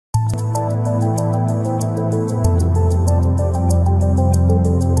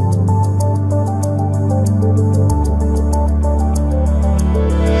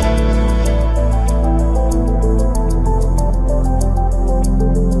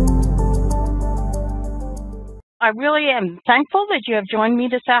I really am thankful that you have joined me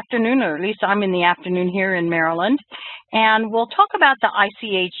this afternoon, or at least I'm in the afternoon here in Maryland, and we'll talk about the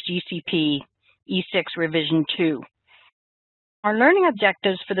ICH GCP E6 Revision 2. Our learning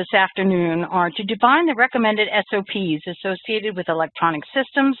objectives for this afternoon are to define the recommended SOPs associated with electronic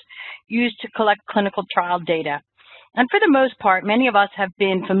systems used to collect clinical trial data. And for the most part, many of us have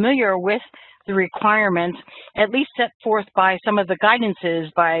been familiar with the requirements, at least set forth by some of the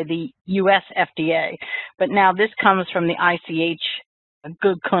guidances by the US FDA. But now this comes from the ICH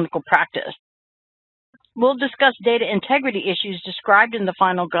Good Clinical Practice. We'll discuss data integrity issues described in the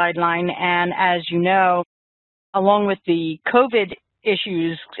final guideline, and as you know, along with the COVID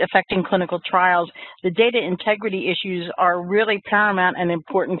issues affecting clinical trials, the data integrity issues are really paramount and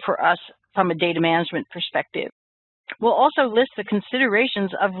important for us from a data management perspective. We'll also list the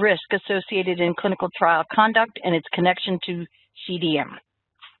considerations of risk associated in clinical trial conduct and its connection to CDM.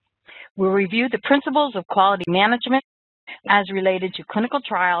 We'll review the principles of quality management as related to clinical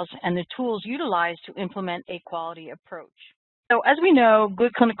trials and the tools utilized to implement a quality approach. So as we know,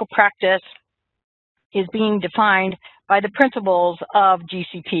 good clinical practice is being defined by the principles of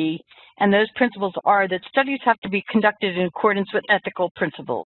GCP, and those principles are that studies have to be conducted in accordance with ethical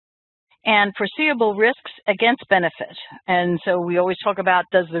principles and foreseeable risks against benefit. And so we always talk about,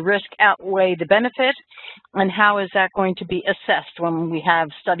 does the risk outweigh the benefit, and how is that going to be assessed when we have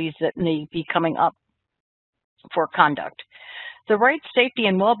studies that may be coming up for conduct. The rights, safety,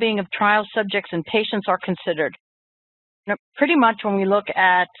 and well-being of trial subjects and patients are considered. Pretty much when we look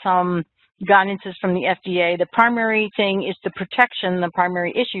at some guidances from the FDA, the primary thing is the protection, the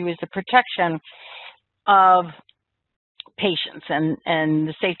primary issue is the protection of patients and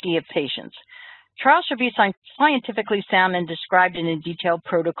the safety of patients. Trials should be scientifically sound and described in a detailed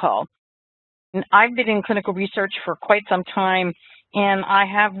protocol. And I've been in clinical research for quite some time, and I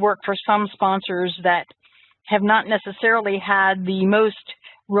have worked for some sponsors that have not necessarily had the most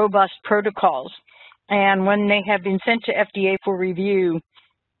robust protocols. And when they have been sent to FDA for review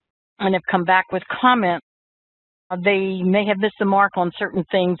and have come back with comment, they may have missed the mark on certain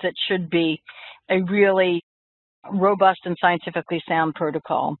things that should be a really robust and scientifically sound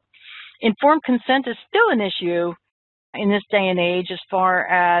protocol. Informed consent is still an issue in this day and age as far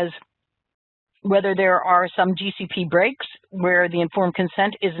as whether there are some GCP breaks where the informed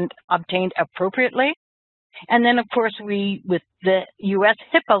consent isn't obtained appropriately. And then, of course, with the US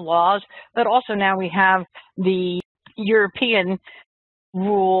HIPAA laws, but also now we have the European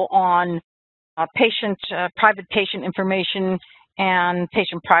rule on private patient information and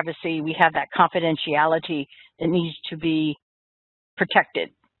patient privacy. We have that confidentiality that needs to be protected.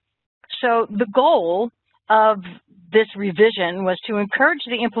 So the goal of this revision was to encourage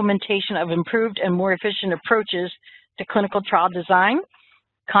the implementation of improved and more efficient approaches to clinical trial design,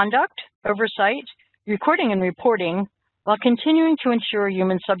 conduct, oversight, recording and reporting, while continuing to ensure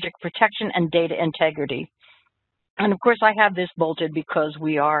human subject protection and data integrity. And of course, I have this bolted because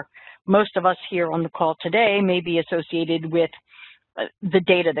most of us here on the call today may be associated with the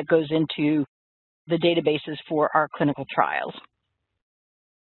data that goes into the databases for our clinical trials.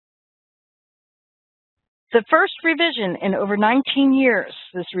 The first revision in over 19 years,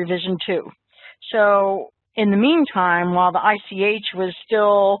 this revision 2. So in the meantime, while the ICH was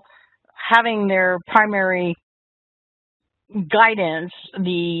still having their primary guidance,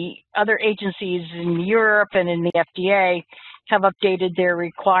 the other agencies in Europe and in the FDA have updated their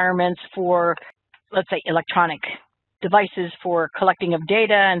requirements for, let's say, electronic devices for collecting of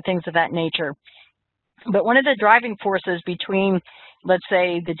data and things of that nature. But one of the driving forces between, let's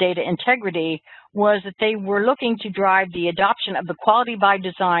say, the data integrity was that they were looking to drive the adoption of the quality by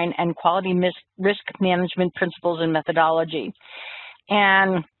design and quality risk management principles and methodology.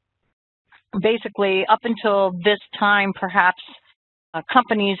 And basically, up until this time, perhaps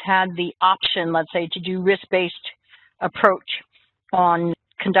companies had the option, let's say, to do risk-based approach on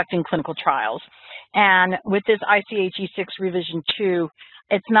conducting clinical trials. And with this ICH E6 Revision 2,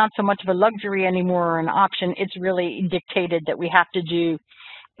 it's not so much of a luxury anymore or an option. It's really dictated that we have to do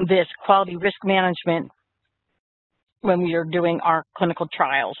this quality risk management when we are doing our clinical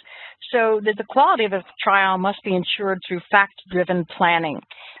trials. So that the quality of the trial must be ensured through fact-driven planning.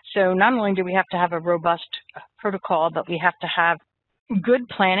 So not only do we have to have a robust protocol, but we have to have good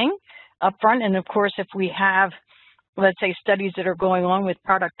planning up front. And of course, if we have, let's say, studies that are going on with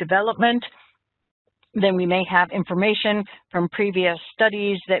product development, then we may have information from previous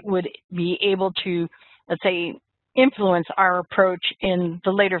studies that would be able to, let's say, influence our approach in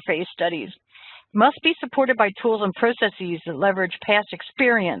the later phase studies. Must be supported by tools and processes that leverage past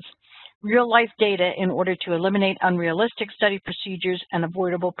experience, real-life data in order to eliminate unrealistic study procedures and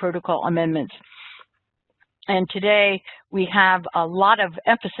avoidable protocol amendments. And today we have a lot of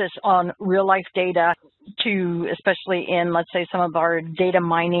emphasis on real-life data, especially in, let's say, some of our data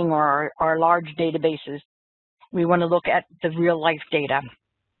mining or our large databases. We want to look at the real-life data.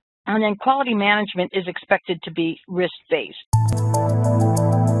 And then quality management is expected to be risk-based.